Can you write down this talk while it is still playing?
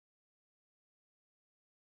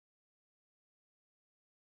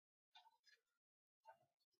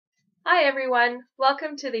Hi everyone,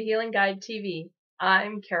 welcome to the Healing Guide TV.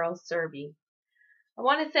 I'm Carol Serby. I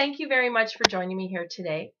want to thank you very much for joining me here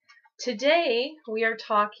today. Today we are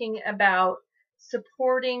talking about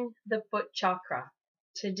supporting the foot chakra.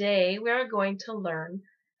 Today we are going to learn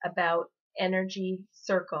about energy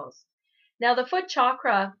circles. Now the foot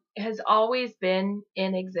chakra has always been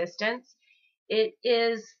in existence. It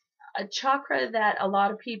is a chakra that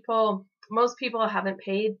most people haven't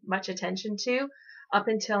paid much attention to up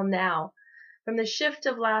until now. From the shift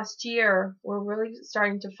of last year, we're really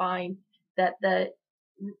starting to find that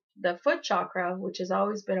the foot chakra, which has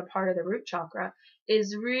always been a part of the root chakra,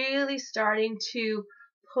 is really starting to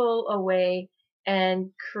pull away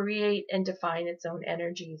and create and define its own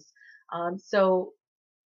energies. So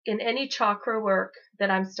in any chakra work that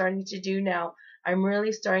I'm starting to do now, I'm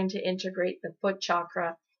really starting to integrate the foot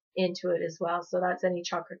chakra into it as well. So that's any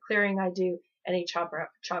chakra clearing I do, any chakra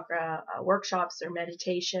workshops or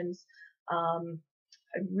meditations. I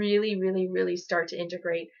really start to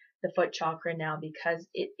integrate the foot chakra now because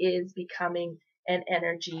it is becoming an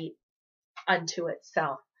energy unto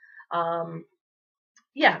itself.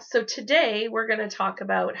 So today we're going to talk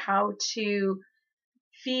about how to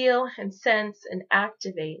feel and sense and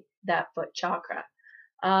activate that foot chakra.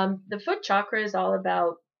 The foot chakra is all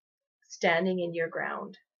about standing in your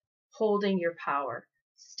ground, holding your power,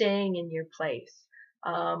 staying in your place.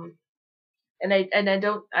 And I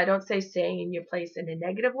don't say staying in your place in a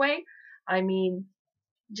negative way. I mean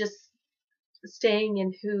just staying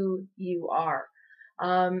in who you are.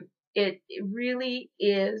 It really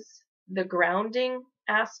is the grounding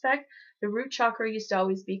aspect. The root chakra used to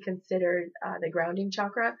always be considered the grounding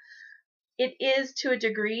chakra. It is to a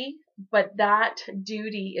degree, but that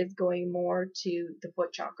duty is going more to the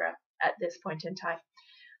foot chakra at this point in time.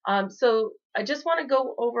 So I just want to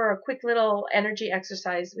go over a quick little energy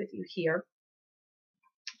exercise with you here.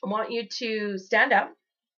 I want you to stand up,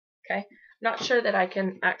 okay? I'm not sure that I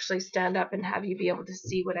can actually stand up and have you be able to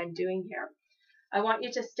see what I'm doing here. I want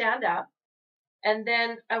you to stand up, and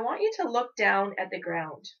then I want you to look down at the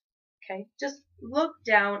ground, okay? Just look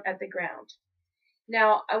down at the ground.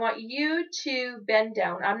 Now, I want you to bend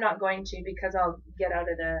down. I'm not going to because I'll get out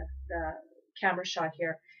of the camera shot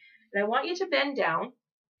here. And I want you to bend down,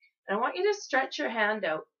 and I want you to stretch your hand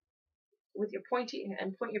out with your pointy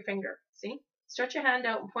and point your finger. See? Stretch your hand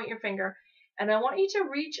out and point your finger. And I want you to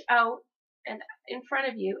reach out and in front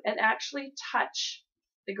of you and actually touch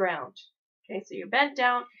the ground. Okay, so you're bent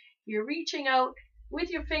down, you're reaching out with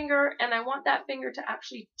your finger, and I want that finger to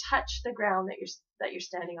actually touch the ground that you're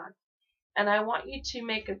standing on. And I want you to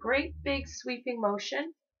make a great big sweeping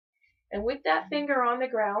motion. And with that finger on the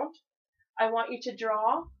ground, I want you to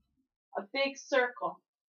draw a big circle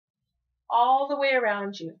all the way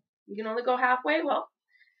around you. You can only go halfway. Well,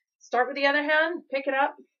 start with the other hand, pick it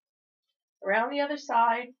up around the other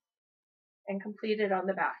side, and complete it on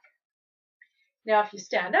the back. Now, if you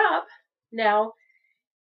stand up, now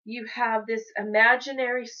you have this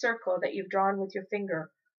imaginary circle that you've drawn with your finger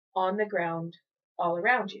on the ground all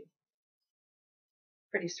around you.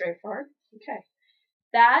 Pretty straightforward. Okay.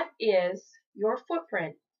 That is your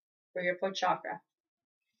footprint for your foot chakra.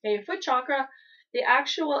 Now, your foot chakra, the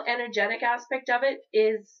actual energetic aspect of it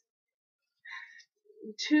is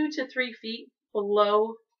 2 to 3 feet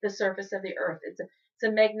below the surface of the earth. It's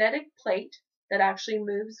a magnetic plate that actually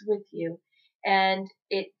moves with you, and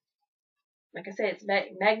it, like I say, it's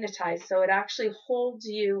magnetized, so it actually holds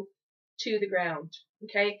you to the ground.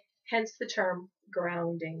 Okay, hence the term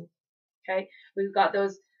grounding. Okay, we've got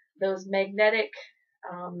those magnetic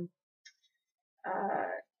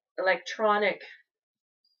electronic,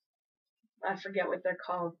 I forget what they're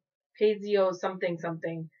called, piezo something,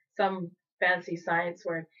 some fancy science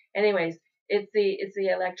word. Anyways, it's the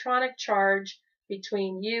electronic charge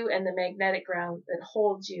between you and the magnetic ground that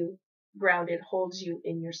holds you grounded, holds you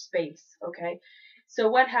in your space. Okay, so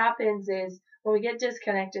what happens is when we get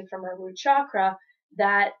disconnected from our root chakra,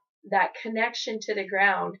 that connection to the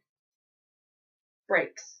ground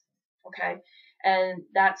breaks. Okay, and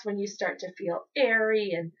that's when you start to feel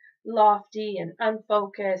airy and lofty and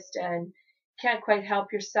unfocused and can't quite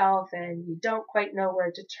help yourself, and you don't quite know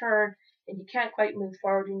where to turn, and you can't quite move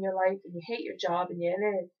forward in your life, and you hate your job, and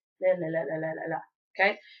you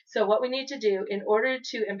okay? So what we need to do in order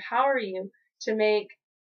to empower you to make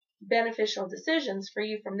beneficial decisions for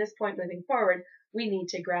you from this point moving forward, we need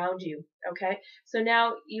to ground you, okay? So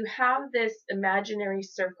now you have this imaginary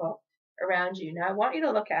circle around you. Now I want you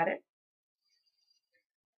to look at it.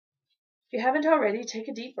 If you haven't already, take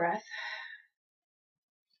a deep breath.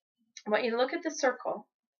 I want you to look at the circle,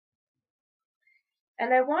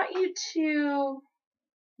 and I want you to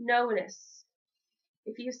notice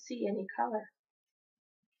if you see any color.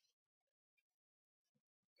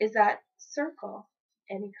 Is that circle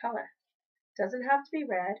any color? Doesn't have to be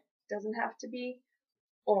red, doesn't have to be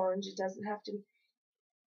orange, it doesn't have to be.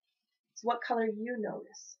 It's what color you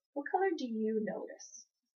notice. What color do you notice?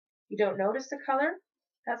 You don't notice the color?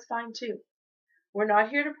 That's fine too. We're not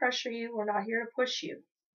here to pressure you, we're not here to push you.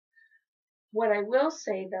 What I will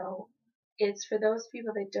say though, is for those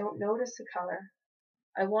people that don't notice the color,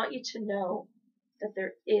 I want you to know that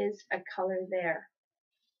there is a color there.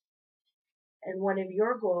 And one of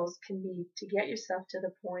your goals can be to get yourself to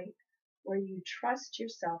the point where you trust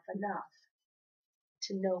yourself enough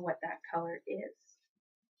to know what that color is.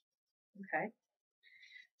 Okay?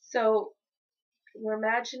 So we're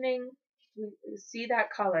imagining we see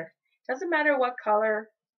that color. Doesn't matter what color.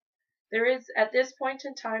 There is, at this point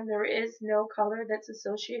in time, there is no color that's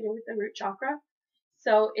associated with the root chakra.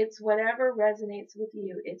 So it's whatever resonates with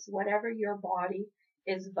you. It's whatever your body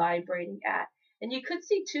is vibrating at. And you could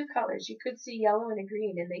see two colors. You could see yellow and a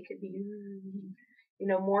green, and they could be,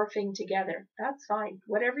 morphing together. That's fine.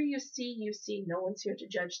 Whatever you see, you see. No one's here to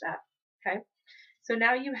judge that. Okay? So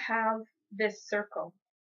now you have this circle.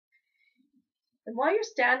 And while you're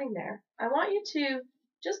standing there, I want you to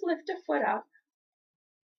just lift a foot up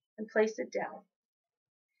and place it down.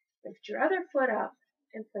 Lift your other foot up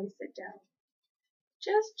and place it down.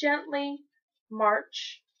 Just gently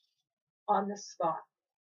march on the spot.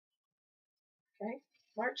 Okay?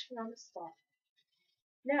 Marching on the spot.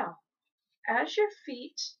 Now, as your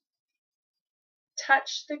feet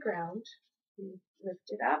touch the ground, you lift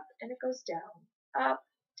it up and it goes down, up,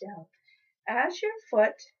 down. As your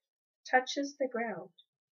foot touches the ground,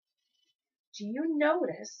 do you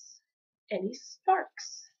notice any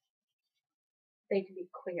sparks? They could be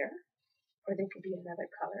clear, or they could be another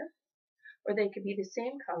color, or they could be the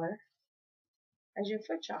same color as your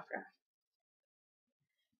foot chakra.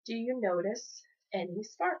 Do you notice any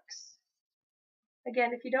sparks? Again,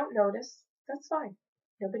 if you don't notice, that's fine.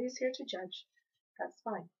 Nobody's here to judge. That's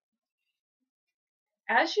fine.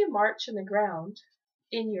 As you march in the ground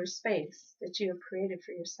in your space that you have created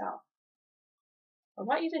for yourself, I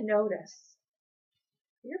want you to notice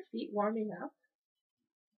your feet warming up.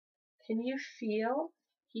 Can you feel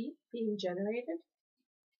heat being generated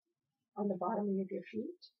on the bottom of your feet?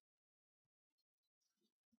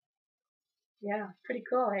 Yeah, pretty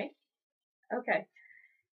cool, eh? Okay.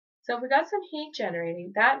 So we got some heat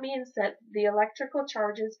generating. That means that the electrical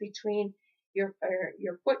charges between your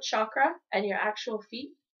foot chakra and your actual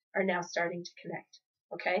feet are now starting to connect.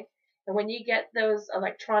 Okay? And when you get those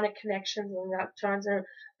electronic connections, and the electrons are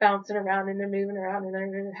bouncing around and they're moving around and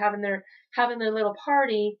they're having their little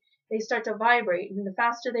party, they start to vibrate. And the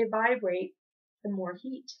faster they vibrate, the more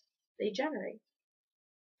heat they generate.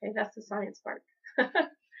 Okay, that's the science part.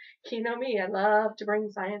 You know me, I love to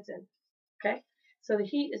bring science in. Okay? So the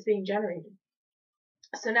heat is being generated.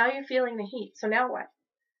 So now you're feeling the heat. So now what?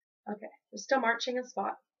 Okay, we're still marching in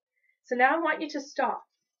spot. So now I want you to stop.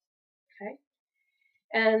 Okay?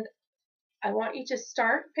 And I want you to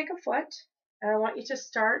start, pick a foot, and I want you to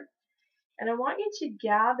start, and I want you to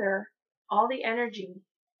gather all the energy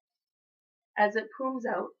as it pooms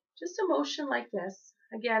out. Just a motion like this.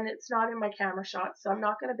 Again, it's not in my camera shot, so I'm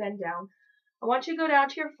not going to bend down. I want you to go down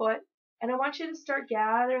to your foot, and I want you to start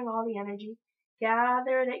gathering all the energy.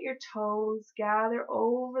 Gather it at your toes, gather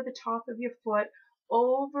over the top of your foot,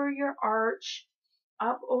 over your arch,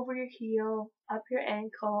 up over your heel, up your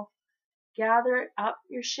ankle. Gather it up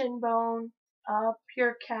your shin bone, up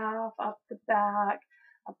your calf, up the back,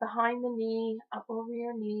 up behind the knee, up over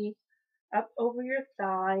your knee, up over your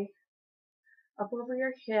thigh, up over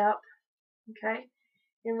your hip, okay?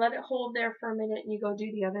 And let it hold there for a minute and you go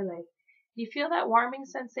do the other leg. Do you feel that warming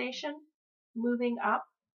sensation moving up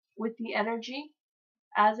with the energy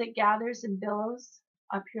as it gathers and billows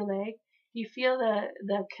up your leg? You feel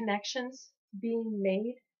the connections being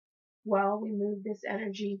made while we move this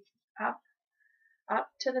energy up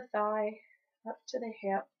to the thigh, up to the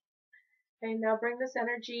hip. Okay, now bring this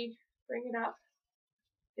energy, bring it up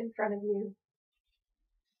in front of you.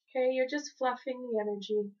 Okay, you're just fluffing the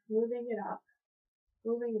energy, moving it up,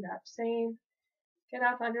 Same. Get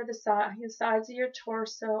up under the sides of your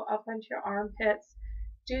torso, up onto your armpits.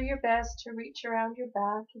 Do your best to reach around your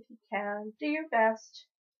back if you can. Do your best.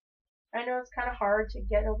 I know it's kind of hard to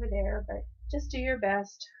get over there, but just do your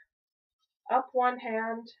best. Up one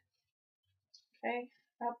hand. Okay,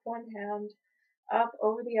 up one hand. Up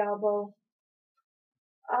over the elbow.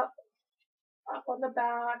 Up on the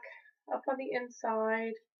back. Up on the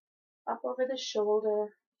inside. Up over the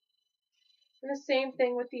shoulder. And the same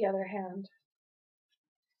thing with the other hand.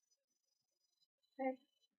 Okay.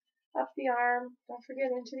 up the arm. Don't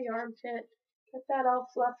forget into the armpit. Get that all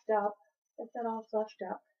fluffed up. Get that all fluffed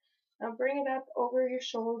up. Now bring it up over your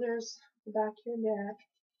shoulders, the back of your neck,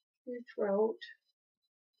 your throat.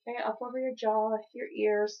 Bring it up over your jaw, your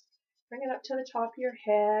ears. Bring it up to the top of your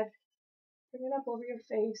head. Bring it up over your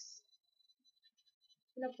face.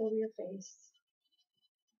 Bring it up over your face.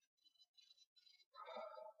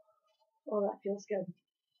 Oh, that feels good.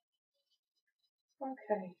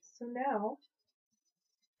 Okay, so now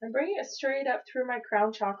I'm bringing it straight up through my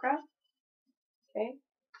crown chakra, okay,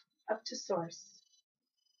 up to source.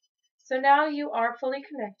 So now you are fully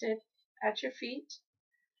connected at your feet,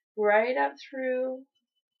 right up through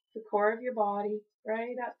the core of your body,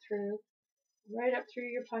 right up through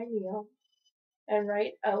your pineal, and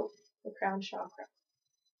right out the crown chakra.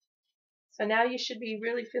 So now you should be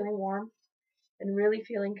really feeling warm and really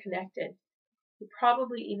feeling connected. You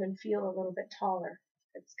probably even feel a little bit taller.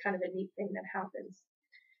 It's kind of a neat thing that happens.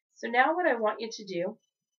 So now what I want you to do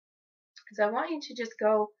is I want you to just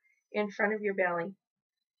go in front of your belly,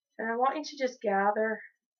 and I want you to just gather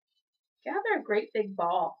a great big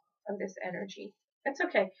ball of this energy. That's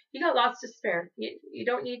okay. You got lots to spare. You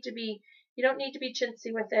don't need to be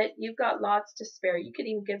chintzy with it. You've got lots to spare. You could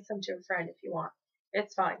even give some to a friend if you want.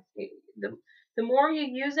 It's fine. The more you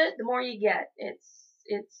use it, the more you get.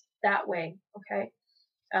 It's that way. Okay.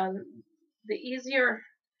 The easier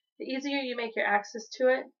you make your access to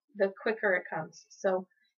it, the quicker it comes. So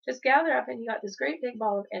just gather up, and you got this great big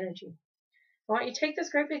ball of energy. I want you to take this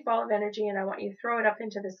great big ball of energy, and I want you to throw it up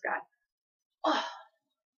into the sky. Oh,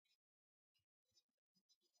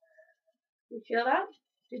 you feel that?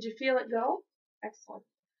 Did you feel it go? Excellent.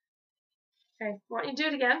 Okay, I want you to do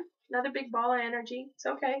it again. Another big ball of energy. It's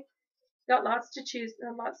okay. Got lots to choose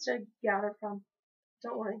and lots to gather from.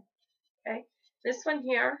 Don't worry. Okay, this one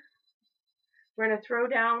here, we're going to throw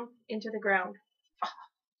down into the ground.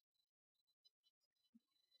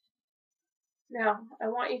 Now, I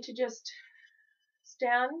want you to just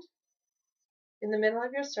stand in the middle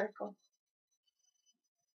of your circle.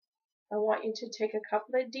 I want you to take a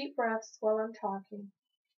couple of deep breaths while I'm talking.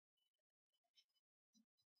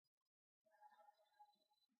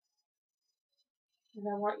 And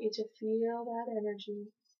I want you to feel that energy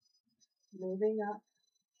moving up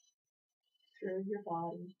through your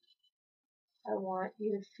body. I want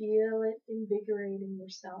you to feel it invigorating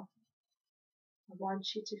yourself. I want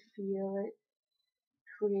you to feel it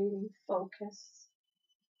creating focus,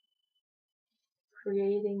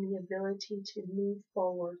 creating the ability to move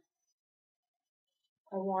forward.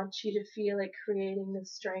 I want you to feel it creating the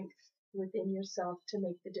strength within yourself to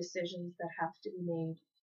make the decisions that have to be made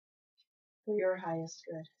for your highest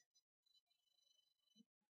good.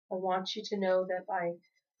 I want you to know that by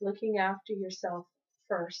looking after yourself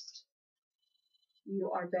first,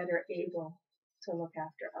 you are better able to look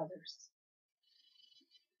after others.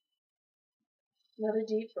 Another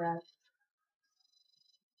deep breath.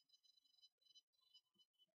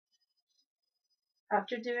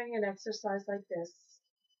 After doing an exercise like this,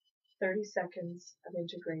 30 seconds of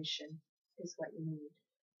integration is what you need.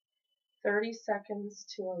 30 seconds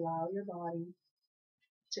to allow your body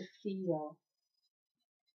to feel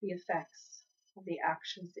the effects of the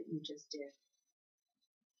actions that you just did.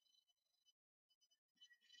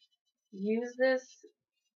 Use this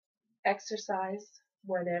exercise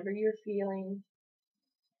whenever you're feeling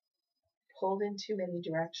pulled in too many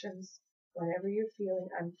directions, whenever you're feeling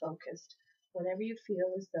unfocused, whenever you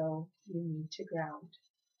feel as though you need to ground.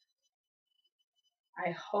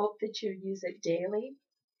 I hope that you use it daily.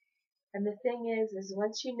 And the thing is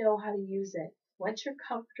once you know how to use it, once you're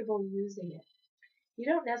comfortable using it, you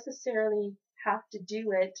don't necessarily have to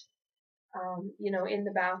do it, in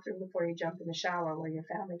the bathroom before you jump in the shower where your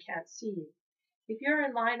family can't see you. If you're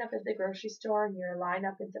in line up at the grocery store and you're in line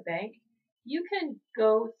up at the bank, you can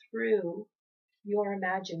go through your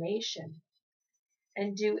imagination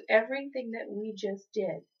and do everything that we just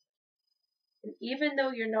did. And even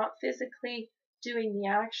though you're not physically doing the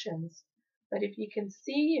actions, but if you can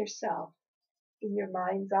see yourself in your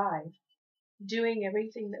mind's eye doing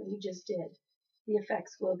everything that we just did, the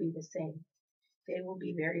effects will be the same. They will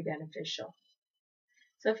be very beneficial.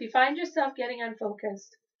 So if you find yourself getting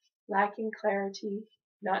unfocused, lacking clarity,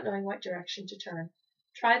 not knowing what direction to turn,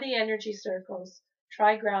 try the energy circles.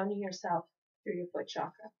 Try grounding yourself through your foot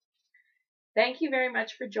chakra. Thank you very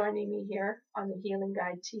much for joining me here on the Healing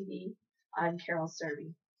Guide TV. I'm Carol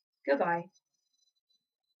Serby. Goodbye.